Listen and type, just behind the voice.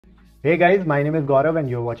Hey guys, my name is Gaurav and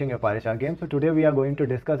you're watching FRHR game. So today we are going to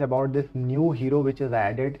discuss about this new hero which is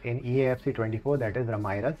added in Eafc 24, that is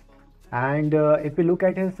Ramires. And if we look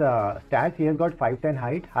at his stats, he has got 5'10"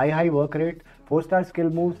 height, high work rate, 4-star skill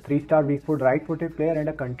moves, 3-star weak foot, right-footed player and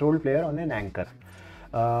a controlled player on an anchor.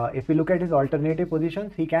 If we look at his alternative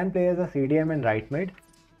positions, he can play as a CDM and right mid.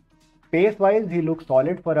 Pace wise, he looks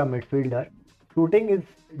solid for a midfielder. Shooting is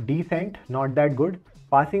decent, not that good.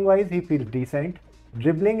 Passing wise, he feels decent.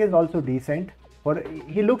 Dribbling is also decent.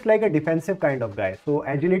 He looks like a defensive kind of guy. So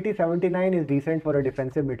agility 79 is decent for a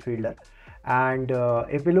defensive midfielder. And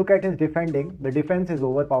if we look at his defending, the defense is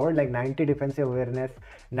overpowered, like 90 defensive awareness,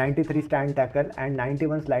 93 stand tackle and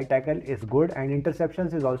 91 slide tackle is good, and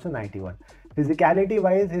interceptions is also 91. Physicality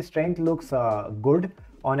wise, his strength looks good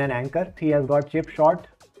on an anchor. He has got chip shot,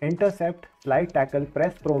 intercept, slide tackle,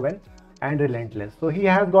 press proven and relentless. So he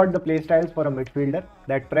has got the play styles for a midfielder.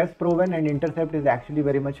 That press proven and intercept is actually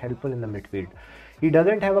very much helpful in the midfield. He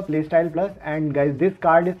doesn't have a playstyle plus, and guys, this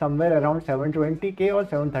card is somewhere around 720k or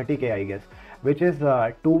 730k I guess, which is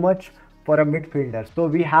too much for a midfielder. So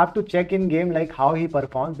we have to check in game like how he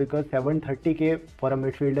performs, because 730k for a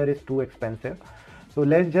midfielder is too expensive. So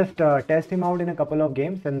let's just test him out in a couple of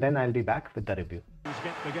games and then I'll be back with the review.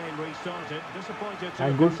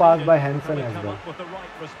 And good pass by Hansen as well.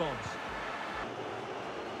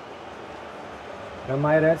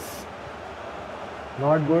 Ramires,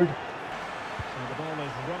 not good. So the ball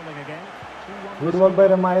is rolling again. Good work by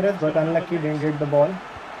Ramires, but unlucky, didn't hit the ball.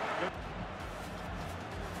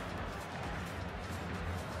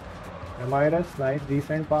 Ramires, nice,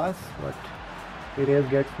 decent pass, but Perez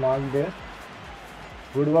gets marked there.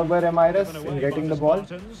 Good work by Ramires in getting the ball.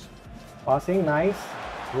 Passing, nice,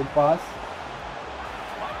 good pass.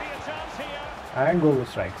 And Gogo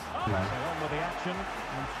strikes. Man.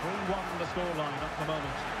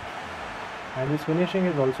 And his finishing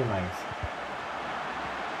is also nice.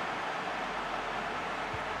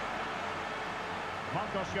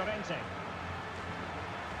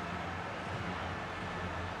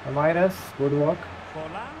 Ramires, good work.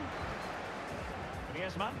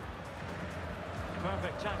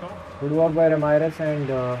 Good work by Ramires and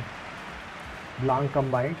Blanc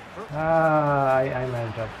combined. I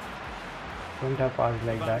messed up. Don't have passed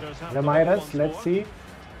like that. Ramires, let's see.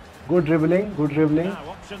 Good dribbling, good dribbling.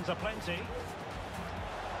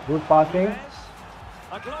 Good passing.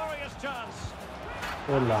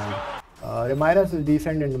 So long. Ramires is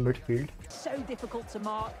decent in the midfield. So difficult to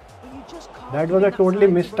mark, but you just can't. That was a totally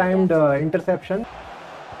mistimed interception.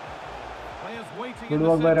 Good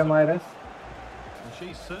work by Ramires.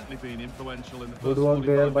 She's certainly been influential in the first good work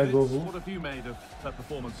there by Gogo. What have you made of her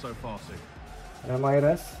performance so far, Sue?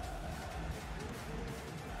 Ramires.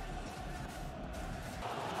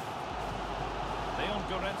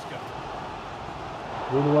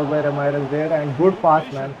 Good work by Ramires there and good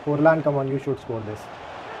pass, man. Forlan, come on, you should score this.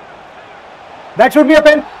 That should be a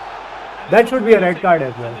pen. That should be a red card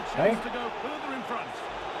as well, right?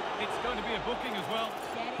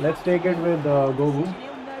 Let's take it with Gogo.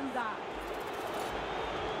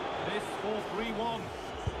 This 4-3-1,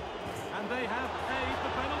 and they have paid the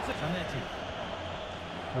penalty.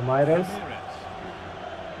 Ramires.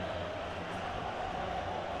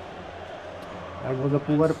 That was a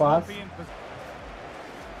poor pass.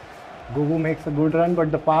 Gogo makes a good run,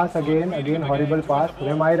 but the pass again horrible pass.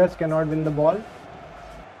 Ramires cannot win the ball.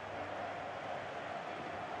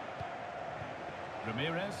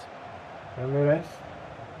 Ramires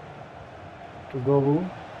to Gogo. Now,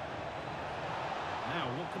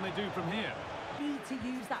 what can they do from here? Need to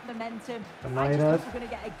use that momentum. Ramires. We're going to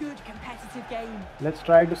get a good competitive game. Let's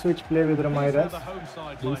try to switch play with Ramires.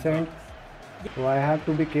 Decent. So I have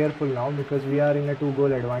to be careful now because we are in a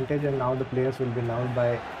 2-goal advantage and now the players will be loved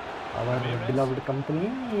by our beloved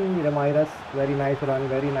company. Ramires, very nice run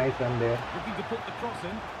there. Looking to put the cross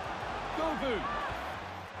in. Gogo.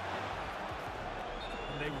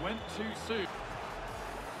 And they went too soon.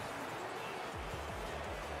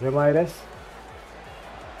 Ramires.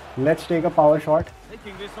 Let's take a power shot.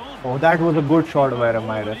 Oh, that was a good shot by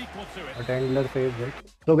Ramires. But Endler saves it.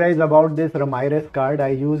 So guys, about this Ramires card, I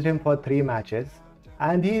used him for 3 matches.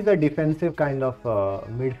 And he is a defensive kind of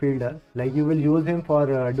midfielder. Like you will use him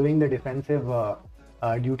for doing the defensive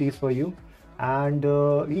duties for you. And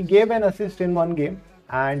he gave an assist in 1 game.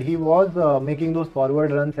 And he was making those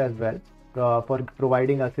forward runs as well for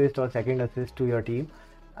providing assist or second assist to your team.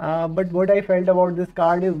 But what I felt about this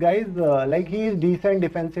card is, guys, like he is decent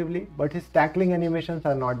defensively, but his tackling animations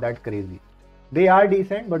are not that crazy. They are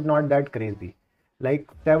decent, but not that crazy. Like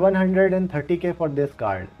 730k for this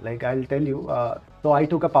card. Like I'll tell you. So I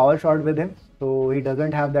took a power shot with him. So he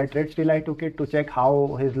doesn't have that threat. Still, I took it to check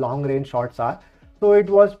how his long range shots are. So it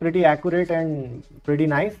was pretty accurate and pretty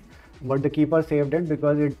nice. But the keeper saved it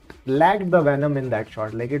because it lacked the venom in that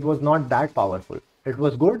shot. Like it was not that powerful. It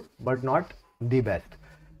was good, but not the best.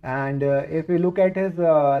 And if we look at his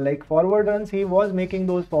like forward runs, he was making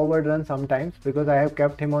those forward runs sometimes, because I have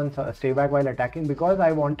kept him on stay back while attacking, because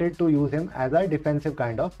I wanted to use him as a defensive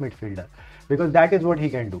kind of midfielder, because that is what he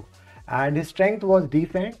can do. And his strength was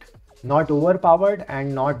decent, not overpowered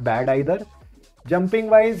and not bad either. Jumping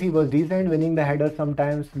wise, he was decent, winning the header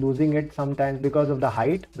sometimes, losing it sometimes because of the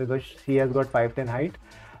height, because he has got 5'10" height.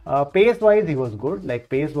 Pace wise, he was good. Like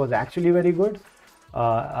pace was actually very good.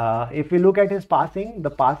 If we look at his passing, the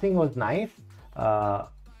passing was nice.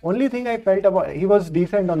 Only thing I felt about, he was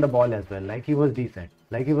decent on the ball as well. Like he was decent.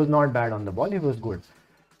 Like he was not bad on the ball. He was good.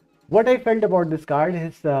 What I felt about this card,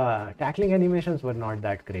 his tackling animations were not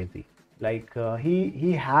that crazy. Like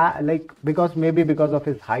he had, like, because maybe because of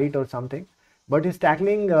his height or something. But his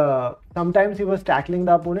tackling, sometimes he was tackling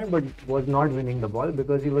the opponent but was not winning the ball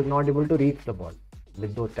because he was not able to reach the ball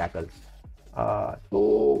with those tackles.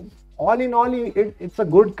 So all in all, it's a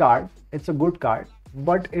good card. It's a good card,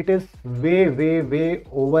 but it is way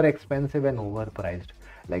over expensive and overpriced.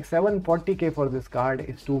 Like 740k for this card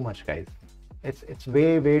is too much, guys. It's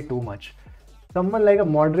way too much. Someone like a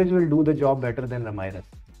Modric will do the job better than Ramires.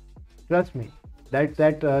 Trust me. That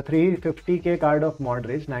 350k card of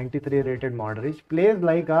Modric, 93 rated Modric, plays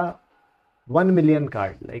like a 1 million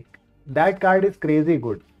card. Like that card is crazy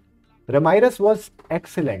good. Ramires was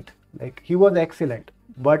excellent. Like he was excellent.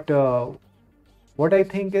 But what I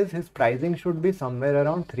think is his pricing should be somewhere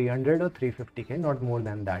around 300 or 350k, not more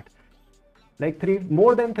than that. Like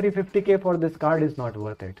more than 350k for this card is not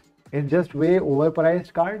worth it. It's just way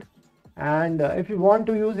overpriced card. And if you want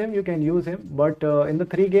to use him, you can use him. But in the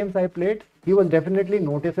 3 games I played, he was definitely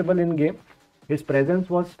noticeable in game. His presence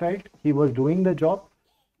was felt. He was doing the job.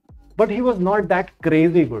 But he was not that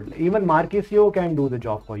crazy good. Even Marquisio can do the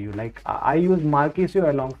job for you. Like I used Marquisio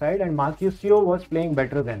alongside, and Marquisio was playing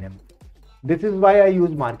better than him. This is why I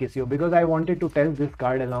used Marquisio, because I wanted to test this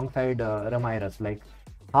card alongside Ramires, like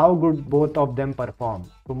how good both of them perform.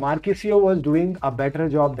 So Marquisio was doing a better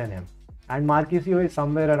job than him, and Marquisio is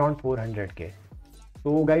somewhere around 400k.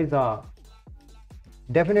 So guys,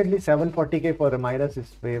 definitely 740k for Ramires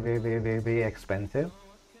is way expensive.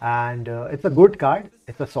 And it's a good card.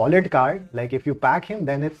 It's a solid card. Like if you pack him,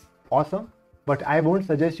 then it's awesome. But I won't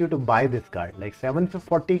suggest you to buy this card. Like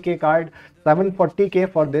 740k card,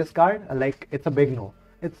 740k for this card, like it's a big no.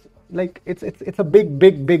 It's like it's a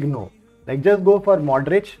big no. Like just go for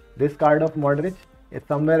Modric. This card of Modric, it's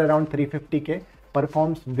somewhere around 350k.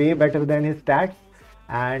 Performs way better than his stats,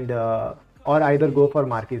 and or either go for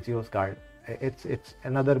Marquisio's card. It's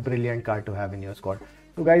another brilliant card to have in your squad.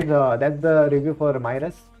 So guys, that's the review for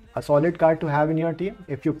Ramires. A solid card to have in your team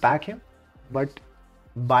if you pack him, but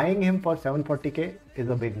buying him for 740k is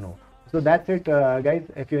a big no. So that's it, guys.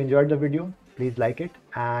 If you enjoyed the video, please like it,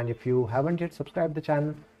 and if you haven't yet subscribed the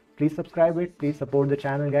channel, please subscribe it. Please support the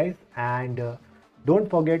channel, guys, and don't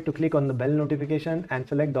forget to click on the bell notification and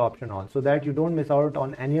select the option all, so that you don't miss out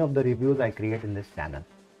on any of the reviews I create in this channel.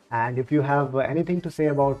 And if you have anything to say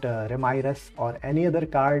about Ramires or any other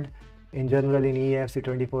card in general in Eafc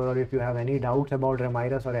 24, or if you have any doubts about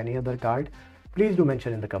Ramires or any other card, please do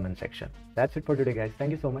mention in the comment section. That's it for today, guys.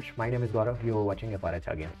 Thank you so much. My name is Gaurav. You are watching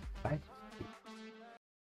FRHR Games. Bye.